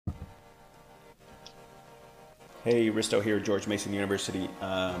Hey, Risto here, George Mason University.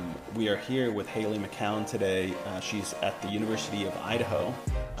 We are here with Haley McCown today. She's at the University of Idaho,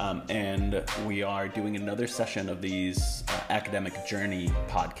 and we are doing another session of these academic journey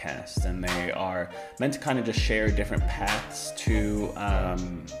podcasts. And they are meant to kind of just share different paths to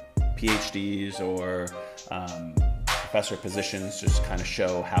PhDs or professor positions, just kind of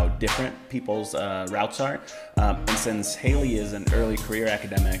show how different people's routes are. And since Haley is an early career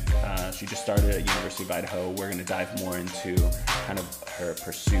academic, she just started at University of Idaho, we're going to dive more into kind of her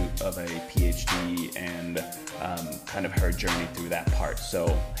pursuit of a PhD and kind of her journey through that part. So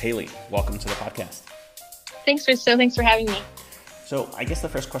Haley, welcome to the podcast. Thanks, Risto. Thanks for having me. So I guess the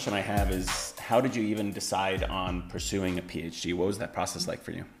first question I have is, how did you even decide on pursuing a PhD? What was that process like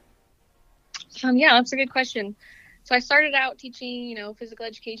for you? Yeah, that's a good question. So I started out teaching, physical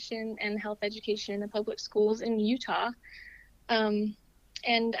education and health education in the public schools in Utah.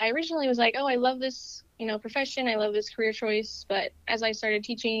 And I originally was like, oh, I love this, profession. I love this career choice. But as I started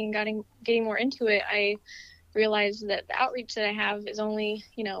teaching and getting more into it, I realized that the outreach that I have is only,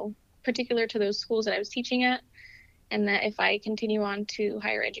 particular to those schools that I was teaching at. And that if I continue on to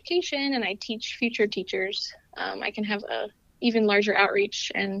higher education and I teach future teachers, I can have a even larger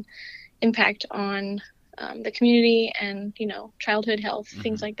outreach and impact on the community and, childhood health,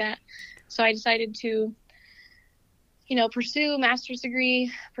 things like that. So I decided to, pursue a master's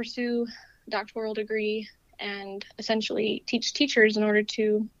degree, pursue a doctoral degree, and essentially teach teachers in order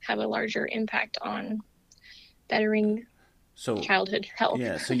to have a larger impact on bettering childhood health.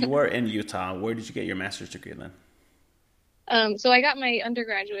 Yeah, so you were in Utah. Where did you get your master's degree then? So I got my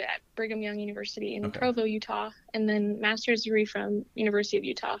undergraduate at Brigham Young University in Provo, Utah, and then master's degree from University of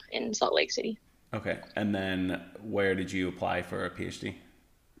Utah in Salt Lake City. Okay. And then where did you apply for a PhD?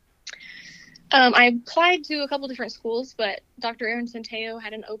 I applied to a couple different schools, but Dr. Erin Centeo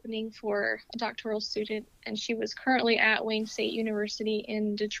had an opening for a doctoral student, and she was currently at Wayne State University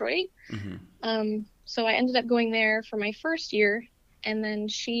in Detroit. So I ended up going there for my first year, and then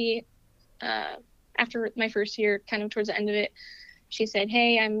she, after my first year, kind of towards the end of it, she said,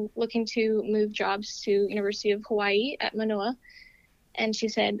 hey, I'm looking to move jobs to University of Hawaii at Manoa. And she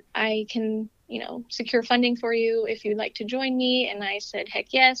said, I can, secure funding for you if you'd like to join me. And I said, heck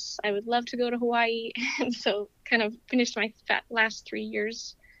yes, I would love to go to Hawaii. And so kind of finished my last 3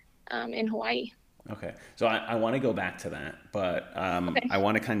 years in Hawaii. Okay. So I want to go back to that, but I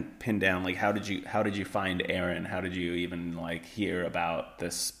want to kind of pin down, like, how did you find Erin? How did you even hear about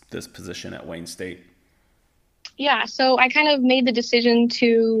this position at Wayne State? Yeah. So I kind of made the decision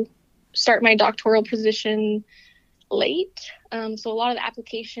to start my doctoral position late. So a lot of the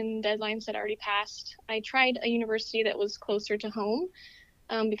application deadlines had already passed. I tried a university that was closer to home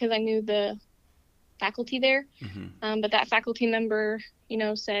because I knew the faculty there. But that faculty member,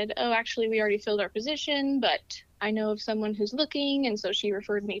 said, oh, actually, we already filled our position, but I know of someone who's looking. And so she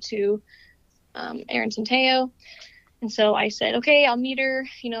referred me to Erin Centeo. And so I said, okay, I'll meet her.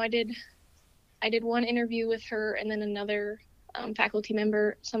 I did one interview with her and then another faculty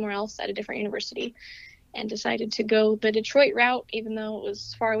member somewhere else at a different university, and decided to go the Detroit route, even though it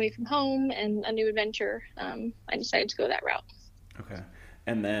was far away from home and a new adventure. I decided to go that route. Okay.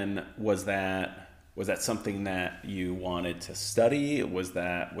 And then was that something that you wanted to study? Was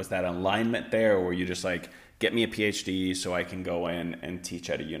that alignment there, or were you just like, get me a PhD so I can go in and teach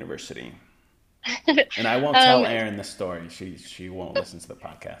at a university? And I won't tell Erin the story. She won't listen to the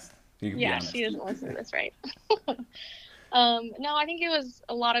podcast. You can be honest. She doesn't listen to this, right? No, I think it was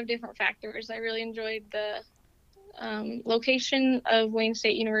a lot of different factors. I really enjoyed the location of Wayne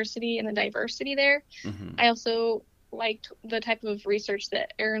State University and the diversity there. I also liked the type of research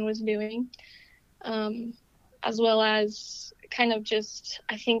that Erin was doing, as well as kind of just,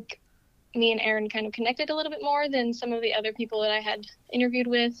 I think me and Erin kind of connected a little bit more than some of the other people that I had interviewed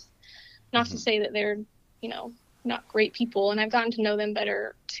with. Not to say that they're, not great people, and I've gotten to know them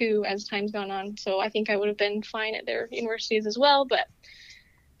better too as time's gone on. So I think I would have been fine at their universities as well, but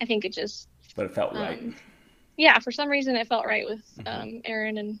I think it just... But it felt right. Yeah, for some reason it felt right with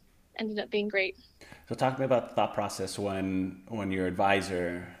Erin, and ended up being great. So talk to me about the thought process when your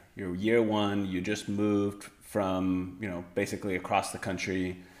advisor, your year one, you just moved from, basically across the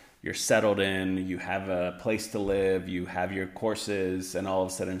country, you're settled in, you have a place to live, you have your courses, and all of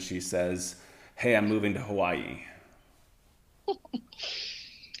a sudden she says, hey, I'm moving to Hawaii.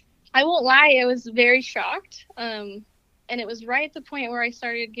 I won't lie, I was very shocked. And it was right at the point where I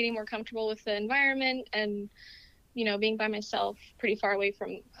started getting more comfortable with the environment and, being by myself pretty far away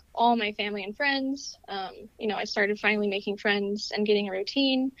from all my family and friends. I started finally making friends and getting a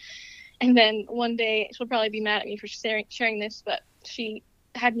routine. And then one day, she'll probably be mad at me for sharing this, but she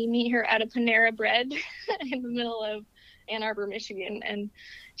had me meet her at a Panera Bread in the middle of Ann Arbor, Michigan. And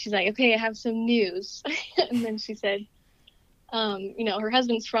she's like, okay, I have some news. And then she said, her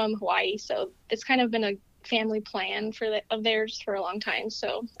husband's from Hawaii, so it's kind of been a family plan of theirs for a long time.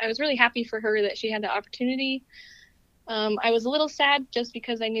 So I was really happy for her that she had the opportunity. I was a little sad just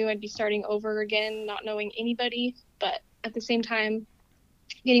because I knew I'd be starting over again, not knowing anybody, but at the same time,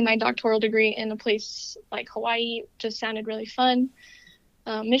 getting my doctoral degree in a place like Hawaii just sounded really fun.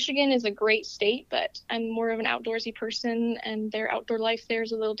 Michigan is a great state, but I'm more of an outdoorsy person, and their outdoor life there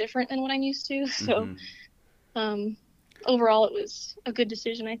is a little different than what I'm used to. So overall, it was a good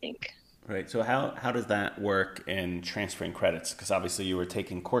decision, I think. Right. So how does that work in transferring credits? Because obviously you were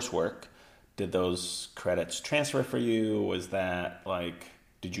taking coursework. Did those credits transfer for you? Was that like,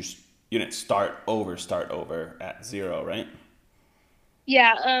 you didn't start over at zero, right?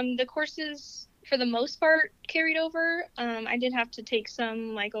 Yeah, the courses for the most part carried over. I did have to take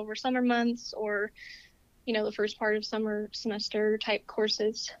some like over summer months or, the first part of summer semester type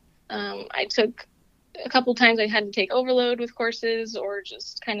courses. I took a couple times I had to take overload with courses or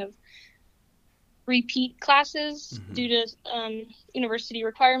just kind of repeat classes due to university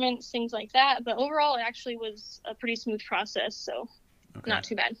requirements, things like that. But overall, it actually was a pretty smooth process, so not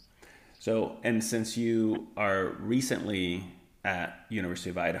too bad. So, and since you are recently at University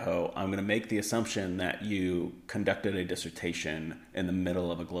of Idaho, I'm going to make the assumption that you conducted a dissertation in the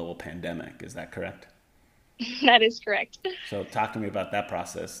middle of a global pandemic. Is that correct? That is correct. So talk to me about that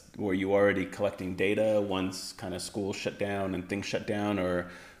process. Were you already collecting data once kind of school shut down and things shut down,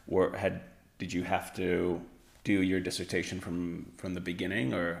 or did you have to do your dissertation from the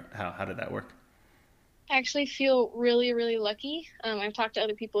beginning, or how did that work? I actually feel really, really lucky. I've talked to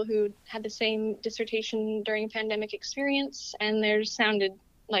other people who had the same dissertation during a pandemic experience, and theirs sounded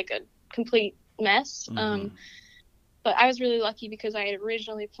like a complete mess. But I was really lucky because I had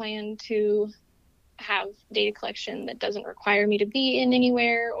originally planned to have data collection that doesn't require me to be in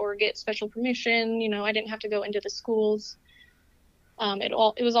anywhere or get special permission. I didn't have to go into the schools. It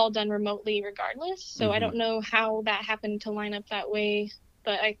was all done remotely regardless. So I don't know how that happened to line up that way,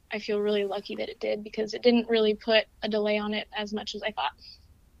 but I feel really lucky that it did because it didn't really put a delay on it as much as I thought.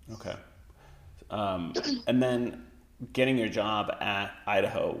 Okay. And then getting your job at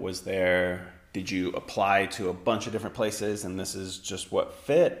Idaho, did you apply to a bunch of different places and this is just what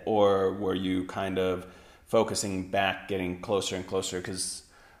fit, or were you kind of focusing back, getting closer and closer? Because,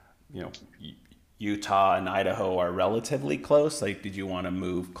 Utah and Idaho are relatively close. Like, did you want to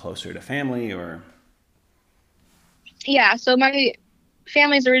move closer to family or? Yeah. So my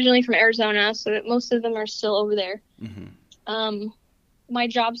family's originally from Arizona, so most of them are still over there. My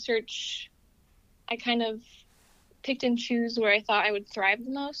job search, I kind of picked and choose where I thought I would thrive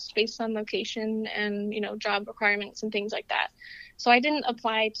the most based on location and, job requirements and things like that. So I didn't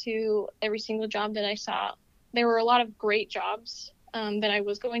apply to every single job that I saw. There were a lot of great jobs that I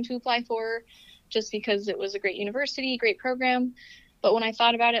was going to apply for just because it was a great university, great program. But when I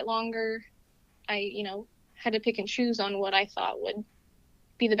thought about it longer, I, had to pick and choose on what I thought would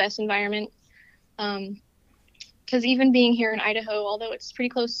be the best environment. Because even being here in Idaho, although it's pretty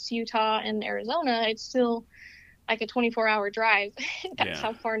close to Utah and Arizona, it's still like a 24-hour drive.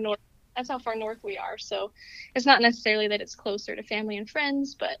 How far north. That's how far north we are. So it's not necessarily that it's closer to family and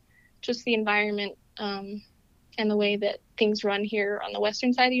friends, but just the environment and the way that things run here on the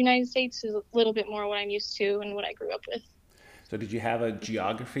western side of the United States is a little bit more what I'm used to and what I grew up with. So did you have a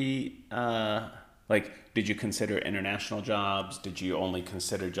geography? Did you consider international jobs? Did you only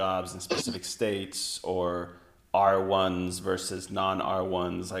consider jobs in specific states, or R1s versus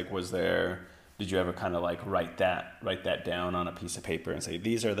non-R1s? Did you ever kind of write that down on a piece of paper and say,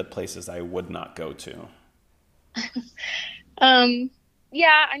 these are the places I would not go to?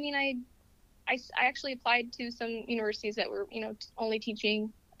 Yeah, I mean, I actually applied to some universities that were, only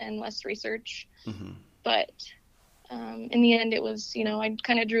teaching and less research. But in the end, it was, I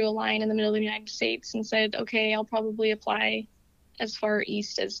kind of drew a line in the middle of the United States and said, okay, I'll probably apply as far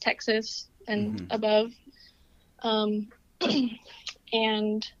east as Texas and above. And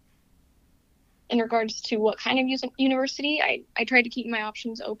in regards to what kind of university, I tried to keep my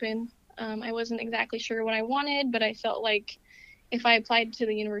options open. I wasn't exactly sure what I wanted, but I felt like if I applied to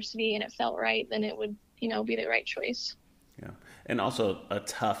the university and it felt right, then it would, be the right choice. Yeah. And also a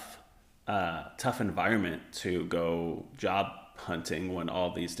tough environment to go job hunting when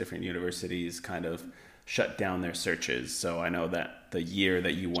all these different universities kind of shut down their searches. So I know that the year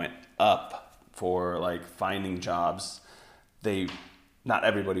that you went up for finding jobs, not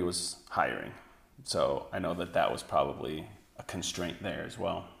everybody was hiring. So I know that was probably a constraint there as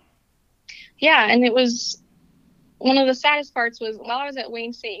well. Yeah, and it was one of the saddest parts was while I was at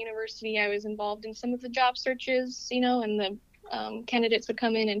Wayne State University, I was involved in some of the job searches, and the candidates would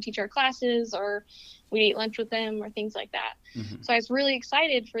come in and teach our classes, or we'd eat lunch with them or things like that. Mm-hmm. So I was really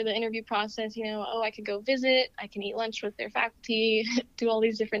excited for the interview process, I could go visit, I can eat lunch with their faculty, do all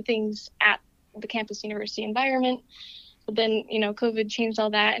these different things at the campus university environment. But then, COVID changed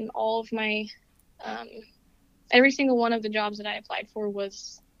all that, and all of my, every single one of the jobs that I applied for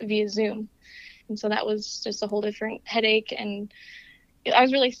was via Zoom. And so that was just a whole different headache. And I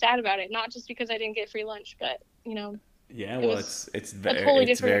was really sad about it, not just because I didn't get free lunch, but, Yeah, well, it's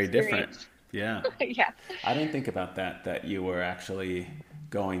totally very experience. different. Yeah. Yeah. I didn't think about that you were actually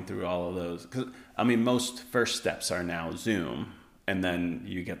going through all of those. Because, I mean, most first steps are now Zoom, and then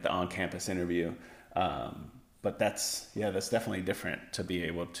you get the on-campus interview. But that's definitely different to be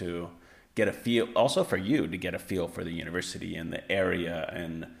able to get a feel, also for you to get a feel for the university and the area,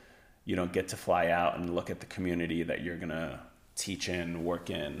 and, get to fly out and look at the community that you're going to teach in, work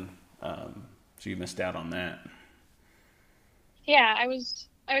in. So you missed out on that. Yeah, I was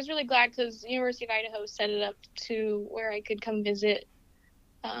really glad because University of Idaho set it up to where I could come visit.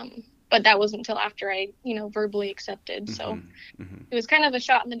 But that wasn't until after I, verbally accepted. So It was kind of a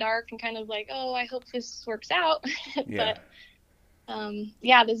shot in the dark and kind of like, oh, I hope this works out. Yeah.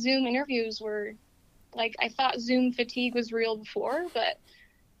 But the Zoom interviews were like, I thought Zoom fatigue was real before, but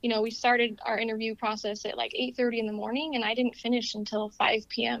we started our interview process at like 8:30 in the morning, and I didn't finish until 5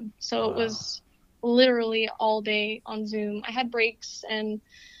 p.m. So It was literally all day on Zoom. I had breaks, and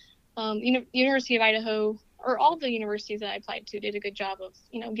University of Idaho, or all the universities that I applied to, did a good job of,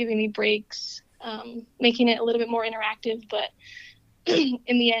 giving me breaks, making it a little bit more interactive. But in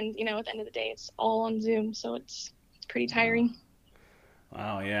the end, at the end of the day, it's all on Zoom. So it's pretty tiring.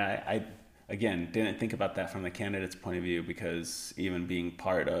 Wow. Yeah. I again, didn't think about that from the candidate's point of view, because even being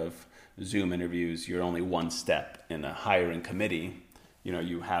part of Zoom interviews, you're only one step in a hiring committee.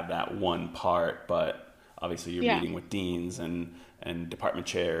 You have that one part, but obviously you're meeting with deans and department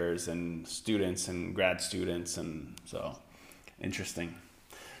chairs and students and grad students. And so interesting.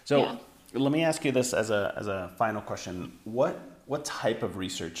 So Let me ask you this as a final question. What type of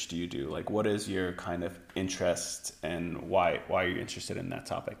research do you do? Like, what is your kind of interest, and why are you interested in that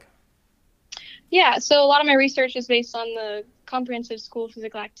topic? Yeah, so a lot of my research is based on the Comprehensive School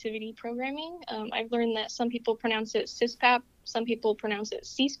Physical Activity Programming. I've learned that some people pronounce it CISPAP, some people pronounce it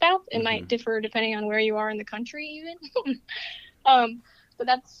CSPAP. It might differ depending on where you are in the country even. But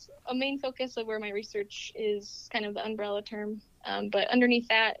that's a main focus of where my research is, kind of the umbrella term. But underneath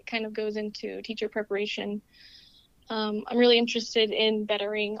that, it kind of goes into teacher preparation. I'm really interested in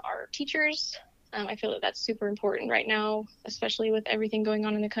bettering our teachers. I feel that that's super important right now, especially with everything going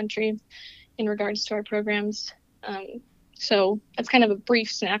on in the country in regards to our programs. So that's kind of a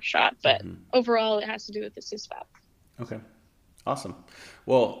brief snapshot, but overall it has to do with the CISPAP. Okay, awesome.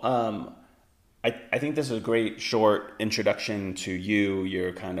 Well, I think this is a great short introduction to you,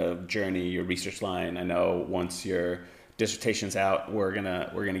 your kind of journey, your research line. I know once your dissertation's out, we're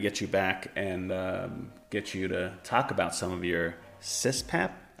gonna get you back and get you to talk about some of your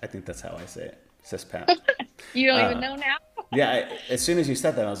CISPAP. I think that's how I say it, CISPAP. You don't even know now? Yeah, as soon as you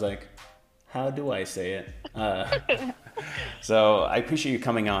said that, I was like, how do I say it? So I appreciate you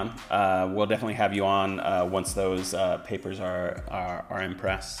coming on. We'll definitely have you on once those papers are in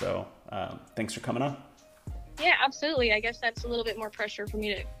press. So thanks for coming on. Yeah, absolutely. I guess that's a little bit more pressure for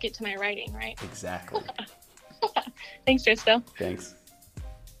me to get to my writing, right? Exactly. Thanks, Tristan. Thanks.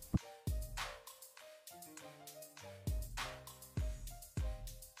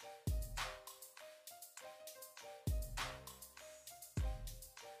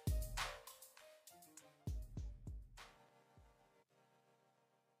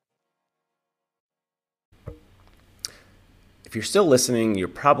 If you're still listening, you're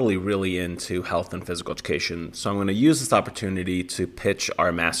probably really into health and physical education. So I'm going to use this opportunity to pitch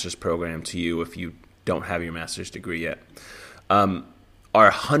our master's program to you if you don't have your master's degree yet. Our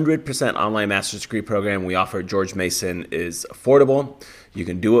 100% online master's degree program we offer at George Mason is affordable. You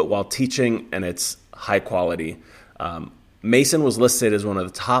can do it while teaching, and it's high quality. Mason was listed as one of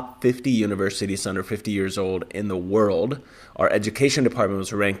the top 50 universities under 50 years old in the world. Our education department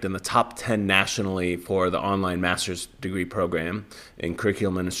was ranked in the top 10 nationally for the online master's degree program in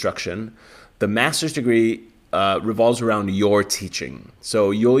curriculum and instruction. The master's degree revolves around your teaching.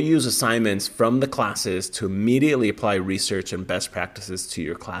 So you'll use assignments from the classes to immediately apply research and best practices to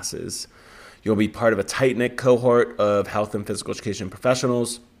your classes. You'll be part of a tight-knit cohort of health and physical education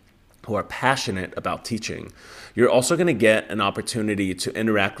professionals who are passionate about teaching. You're also going to get an opportunity to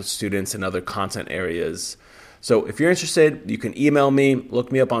interact with students in other content areas. So if you're interested, you can email me,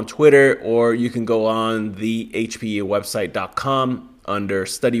 look me up on Twitter, or you can go on the hpewebsite.com under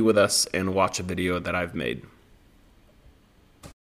Study With Us and watch a video that I've made.